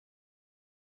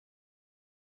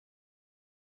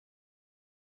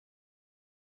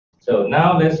So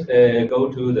now let's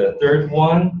go to the third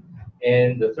one,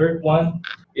 and the third one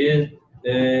is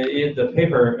the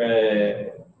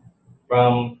paper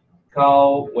from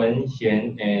Kao W.H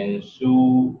and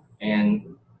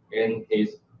and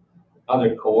his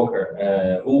other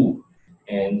coworker Wu,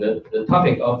 and the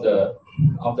topic of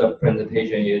the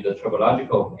presentation is the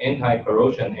tribological,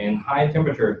 anti-corrosion, and high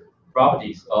temperature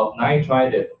properties of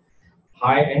nitrided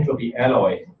high entropy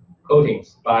alloy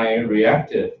coatings by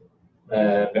reactive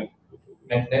uh,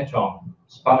 Magnetron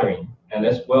sputtering. And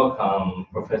let's welcome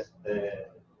Professor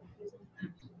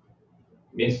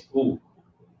Miss Wu.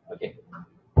 Okay.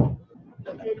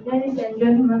 Ladies and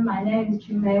gentlemen, my name is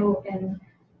Wu, and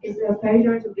it's a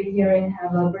pleasure to be here and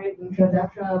have a brief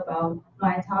introduction about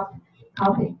my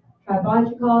topic,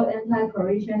 tribological,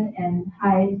 anti-corrosion, and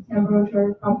high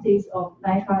temperature properties of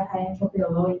nitride high entropy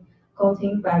alloy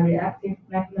coating by reactive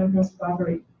Magnetron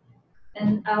sputtering.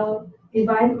 And I'll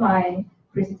divide my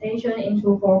presentation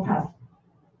into 4 parts.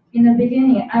 In the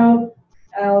beginning, I'll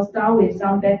start with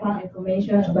some background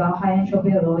information about high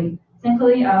entropy alloy.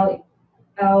 Secondly, I'll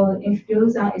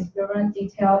introduce some experiment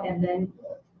detail, and then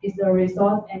is the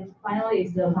result, and finally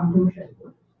is the conclusion.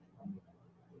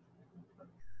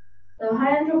 The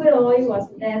high entropy alloy was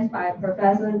named by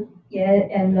Professor Ye,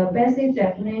 and the basic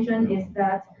definition is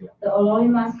that the alloy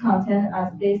must contain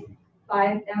at least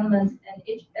 5 elements, and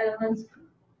each element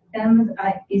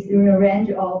is in the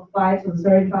range of 5 to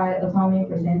 35 atomic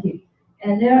percentage.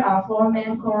 And there are 4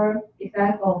 main core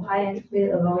effects of high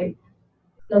entropy alloy.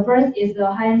 The first is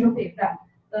the high entropy effect.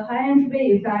 The high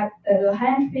entropy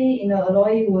in the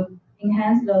alloy would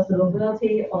enhance the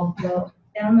solubility of the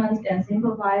elements and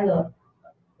simplify the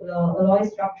alloy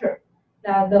structure.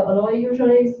 That the alloy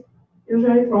usually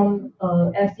from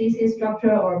FCC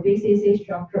structure or BCC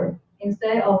structure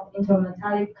instead of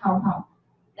intermetallic compound.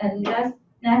 And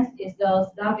next is the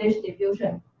sluggish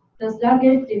diffusion. The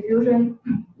sluggish diffusion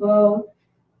will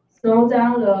slow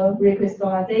down the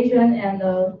recrystallization and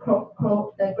the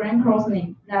grain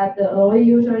crossening that the alloy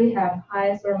usually have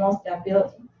high thermal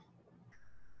stability.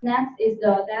 Next is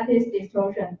the lattice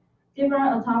distortion.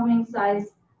 Different atomic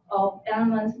size of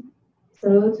elements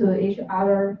solute to each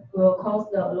other will cause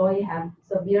the alloy have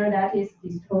severe lattice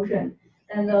distortion.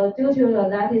 And due to the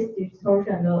lattice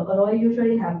distortion, the alloy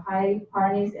usually have high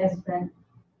hardness and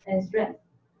strength.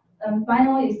 And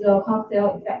finally is the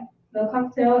cocktail effect. The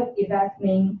cocktail effect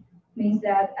means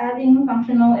that adding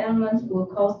functional elements will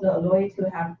cause the alloy to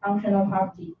have functional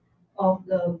property of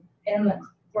the elements.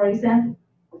 For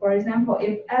example,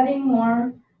 if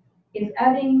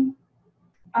adding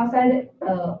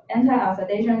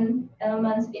anti-oxidation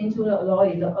elements into the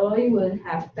alloy will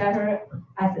have better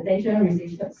oxidation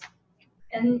resistance.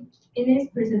 And in this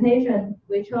presentation,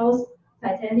 we chose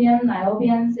titanium,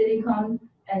 niobium, silicon,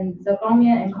 and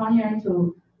zirconium and cornelium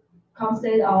to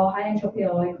compensate our high entropy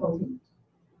alloy coating.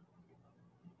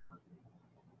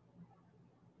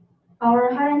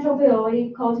 Our high entropy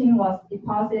alloy coating was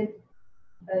deposited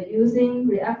using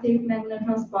reactive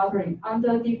Magnetron sputtering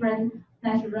under different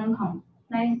nitrogen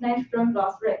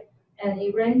flux rate, and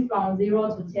it ranged from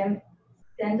 0 to 10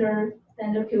 standard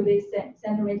cubic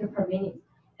centimeter per minute.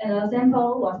 And the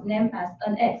sample was named as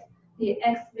NX. The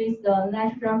X means the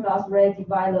nitrogen flux rate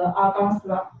divided the argon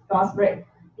flux rate.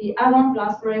 The argon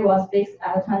flux rate was fixed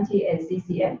at 28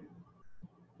 ccm.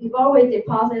 Before we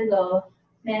deposit the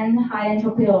main high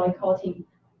entropy alloy coating,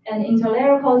 an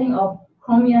interlayer coating of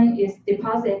chromium is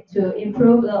deposited to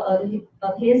improve the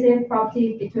adhesive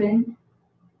property between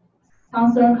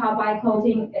tungsten carbide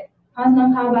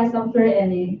substrate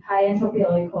and the high entropy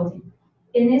alloy coating.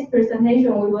 In this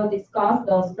presentation, we will discuss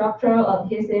the structural,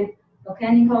 adhesive,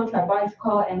 mechanical,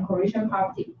 tribological, and corrosion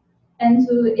property. And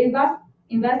to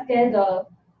investigate the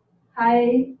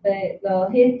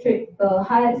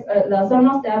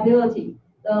thermal stability,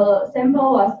 the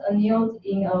sample was annealed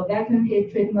in a vacuum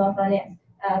heat treatment furnace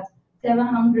at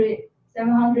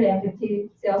 750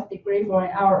 Celsius degree for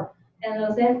an hour, and the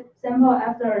sample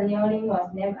after annealing was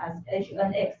named as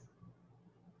HNX.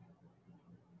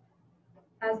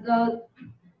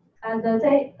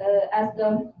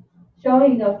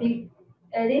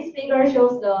 This figure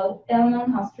shows the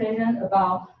element concentration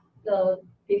about the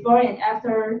before and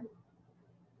after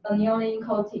annealing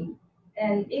coating.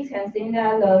 And it can see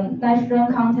that the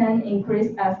nitrogen content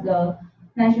increased as the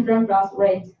nitrogen flux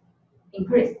rate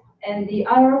increased. And the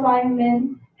other 5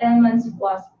 main elements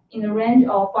was in the range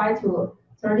of 5 to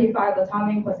 35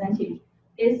 atomic percentage.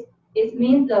 It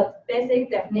means the basic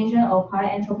definition of high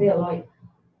entropy alloy.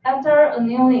 After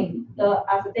annealing, the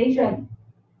oxidation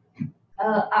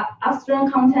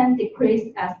oxygen content decreased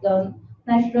as the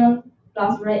nitrogen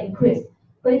flux rate increased.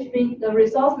 which means the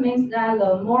result means that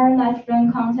the more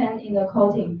nitrogen content in the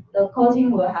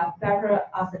coating will have better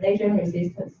oxidation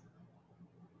resistance.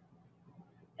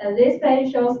 And this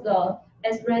page shows the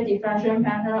X-ray diffraction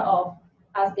pattern of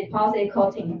as deposit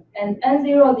coating, and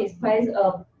N0 displays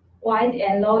a wide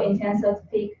and low intensity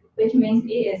peak, which means it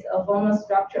is a formal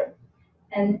structure.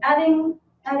 And adding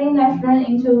nitrogen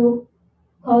into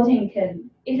coating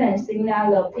can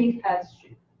signal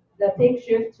the peak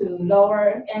shift to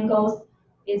lower angles.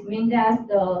 It means that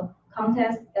the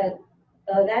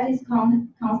lattice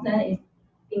constant is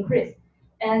increased.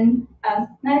 And as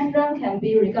nitrogen can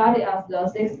be regarded as the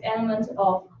sixth element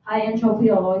of high entropy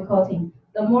alloy coating,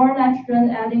 the more nitrogen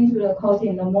adding to the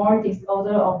coating, the more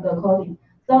disorder of the coating,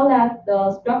 so that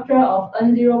the structure of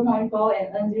N0.4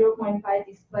 and N0.5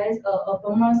 displays a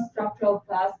formal structural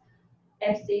plus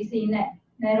FCC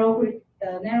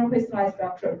nanocrystalline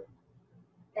structure.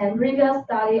 And previous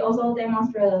study also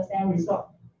demonstrated the same result.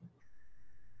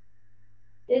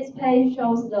 This page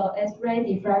shows the X-ray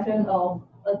diffraction of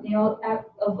a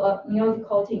neodymium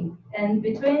coating, and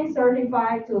between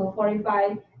 35 to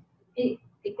 45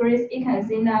 degrees, it can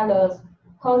see that the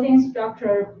coating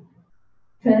structure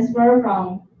transfer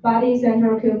from body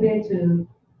central cubic to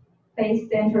face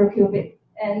central cubic,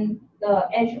 and the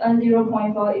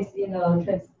HN0.4 is in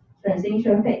the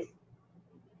transition phase.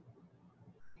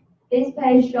 This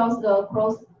page shows the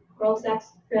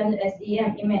cross-section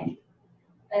SEM image.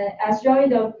 As shown in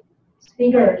the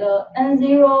figure, the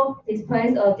N0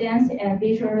 displays a dense and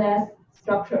featureless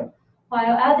structure.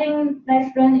 While adding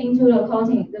nitrogen into the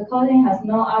coating has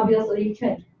no obviously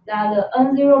changed. That the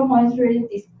N0.3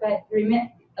 display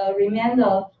remain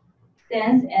the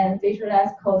dense and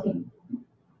featureless coating.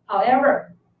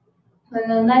 However, when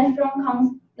the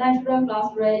nitrogen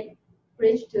flux rate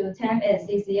reached to 10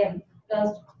 ccm,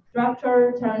 the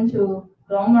structure turned to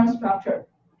glomer structure.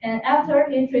 And after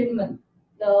heat treatment,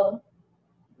 the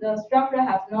structure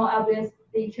has no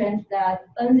obviously changed. That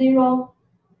N0,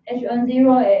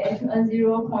 HN0 and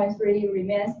HN0.3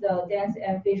 remains the dense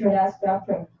and featureless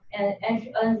structure, and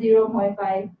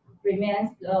HN0.5 remains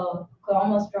the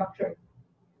glomer structure.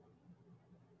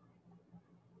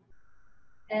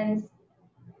 And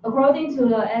according to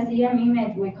the SEM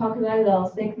image, we calculate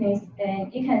the thickness,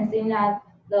 and you can see that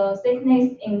the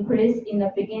thickness increased in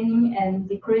the beginning and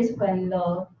decreased when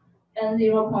the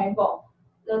N0.4.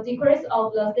 The decrease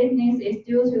of the thickness is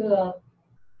due to the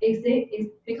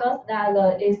because that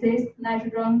the excess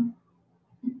nitrogen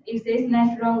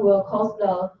will cause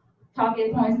the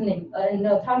target poisoning, and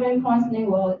the target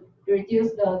poisoning will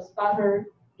reduce the sputter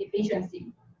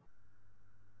efficiency.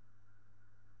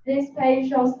 This page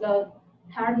shows the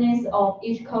hardness of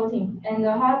each coating, and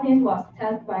the hardness was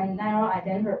tested by narrow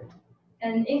identer.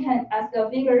 And it can, as the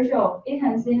figure shows, it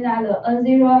can see that the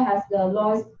N0 has the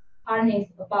lowest hardness,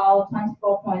 about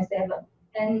 24.7,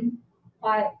 and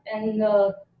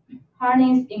the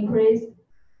hardness increased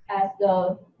as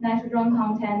the nitrogen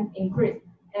content increased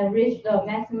and reached the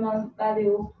maximum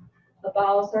value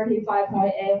about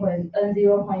 35.8 when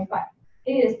N0.5.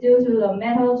 It is due to the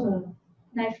metal to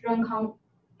nitrogen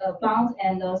bonds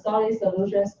and the solid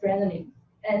solution strengthening.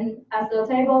 And as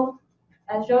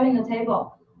shown in the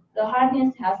table, the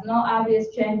hardness has no obvious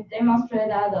change, demonstrate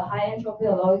that the high entropy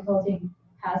alloy coating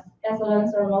has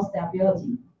excellent thermal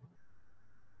stability.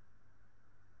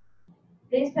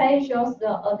 This page shows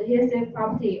the adhesive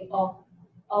property of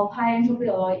high entropy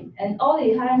alloy, and all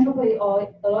the high entropy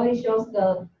alloy shows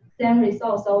the same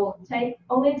result. So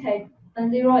only take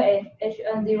N0 and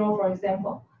HN0 for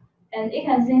example, and you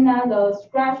can see that the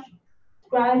scratch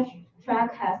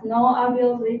track has no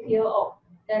obviously peel off,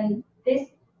 and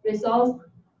this results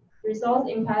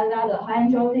imply that the high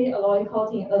entropy alloy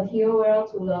coating adhere well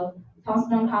to the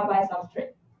tungsten carbide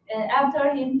substrate. And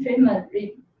after heat treatment,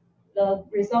 the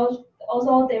results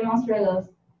also demonstrate the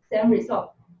same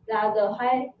result, that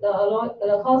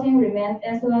the coating remains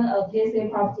excellent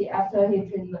adhesive property after heat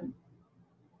treatment.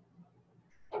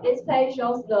 This page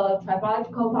shows the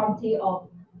tribological property of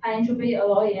high entropy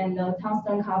alloy and the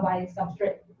tungsten carbide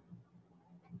substrate.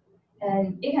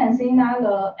 And you can see that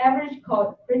the average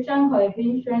friction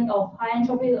coefficient of high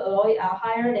entropy alloy are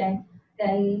higher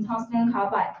than tungsten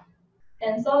carbide.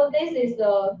 And so this is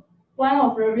one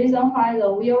of the reasons why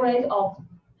the wear rate of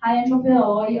high entropy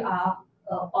alloy are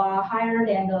higher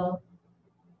than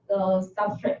the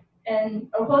substrate. And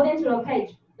according to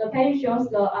the page shows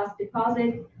the as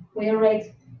deposit wear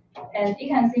rate. And you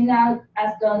can see that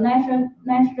as the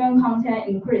nitrogen content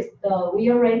increase, the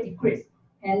wear rate decrease.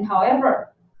 And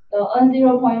however, the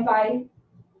N0.5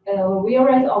 wear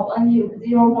rate of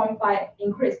N0.5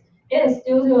 increase. It is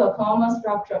due to the columnar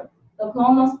structure. The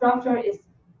columnar structure is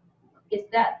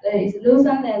is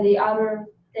loosened than the other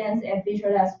dense and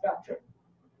featureless structure.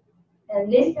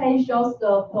 And this page shows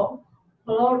the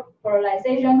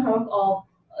polarization curve of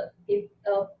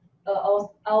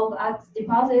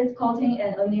deposit coating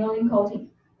and annealing coating.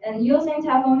 And using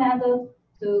Teflon method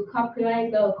to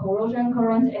calculate the corrosion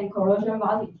current and corrosion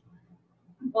voltage.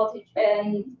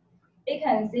 And it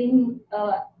can see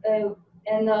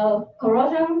and the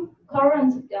corrosion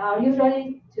currents are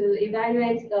usually to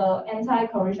evaluate the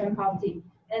anti-corrosion property.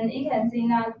 And it can see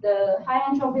that the high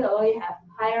entropy alloy have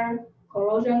higher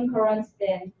corrosion currents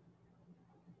than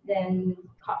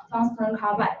tungsten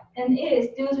carbide. And it is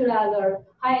due to that the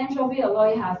high entropy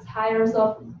alloy has higher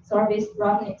surface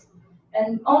roughness.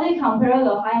 And only compare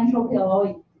the high entropy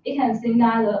alloy, it can see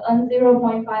that the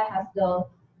N0.5 has the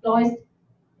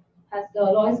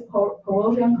lowest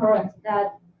corrosion current.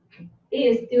 That it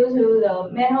is due to the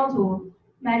metal to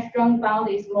Magnetron bond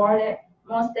is more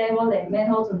stable than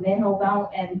metal to metal bond,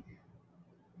 and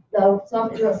the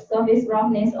surface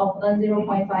roughness of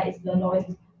N0.5 is the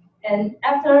lowest. And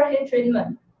after heat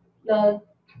treatment, the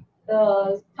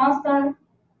tungsten,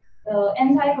 the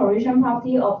anti-corrosion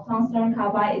property of tungsten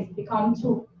carbide is become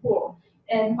too poor.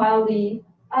 And while the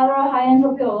other high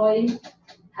entropy alloy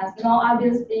has no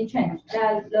obviously changed,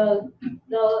 that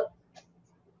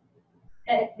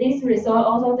this result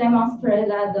also demonstrates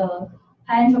that the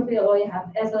high entropy alloy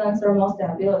have excellent thermal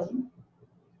stability.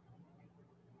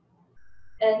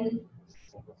 And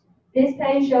this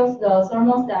page shows the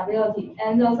thermal stability.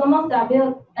 And the thermal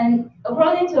stability, and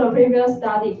according to a previous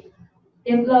study,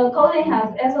 if the coating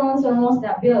has excellent thermal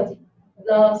stability,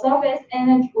 the surface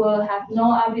energy will have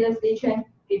no obviously change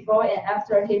before and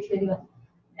after heat treatment.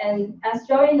 And as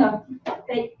shown in the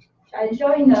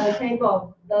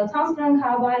table, the tungsten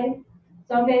carbide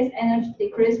surface energy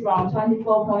decreased from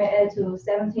 24.8 to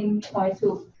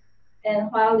 17.2. And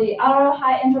while the other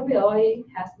high entropy alloy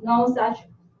has no such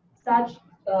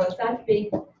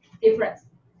big difference.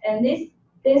 And this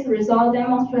result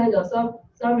demonstrates that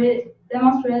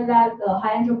the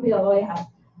high entropy alloy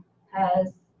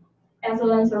has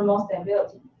excellent thermal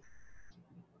stability.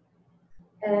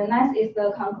 And next is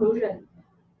the conclusion.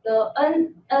 The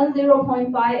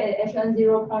N0.5 and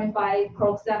HN0.5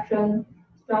 cross-section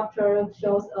structure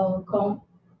shows a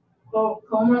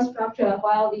comer structure,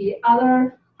 while the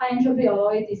other high entropy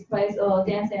alloy displays a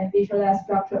dense and featureless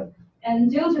structure.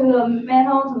 And due to the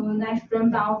metal to nitrogen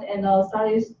bound and the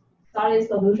solid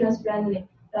solutions friendly,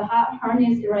 the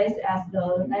hardness raised as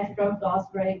the nitrogen flux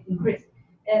rate increase.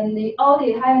 And all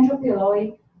the high entropy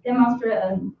alloy demonstrate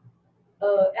an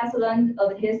excellent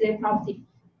adhesive property.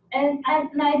 And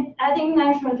adding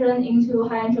nitrogen into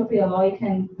high entropy alloy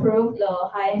can prove the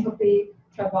high entropy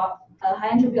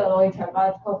alloy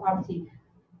tribological property.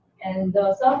 And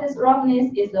the surface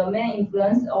roughness is the main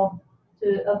influence to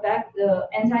affect the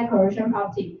anti-corrosion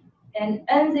property. And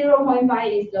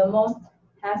N0.5 is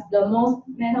has the most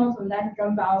metal to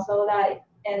nitrogen bound, so that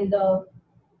it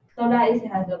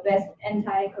has the best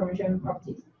anti-corrosion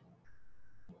properties.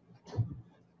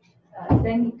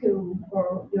 Thank you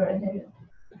for your attention.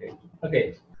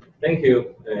 Okay. Thank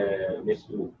you, Ms.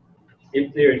 Wu.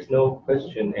 If there is no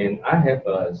question, and I have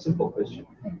a simple question,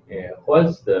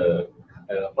 what's the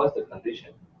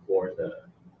condition for the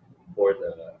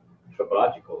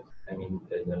tribological? I mean,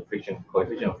 the friction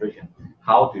coefficient of friction.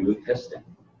 How do you test it?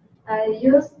 I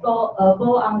use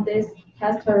ball on this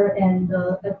tester and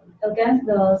against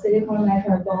the silicon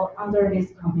nitride ball under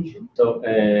this condition. So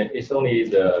it's only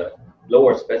the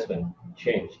lower specimen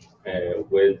changed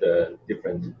with the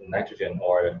different nitrogen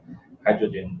or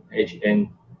hydrogen HN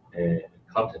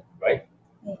content, right?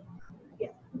 Yeah.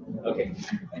 Okay.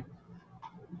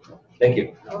 Thank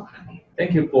you.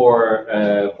 Thank you for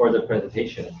the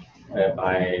presentation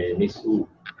by Ms. Wu.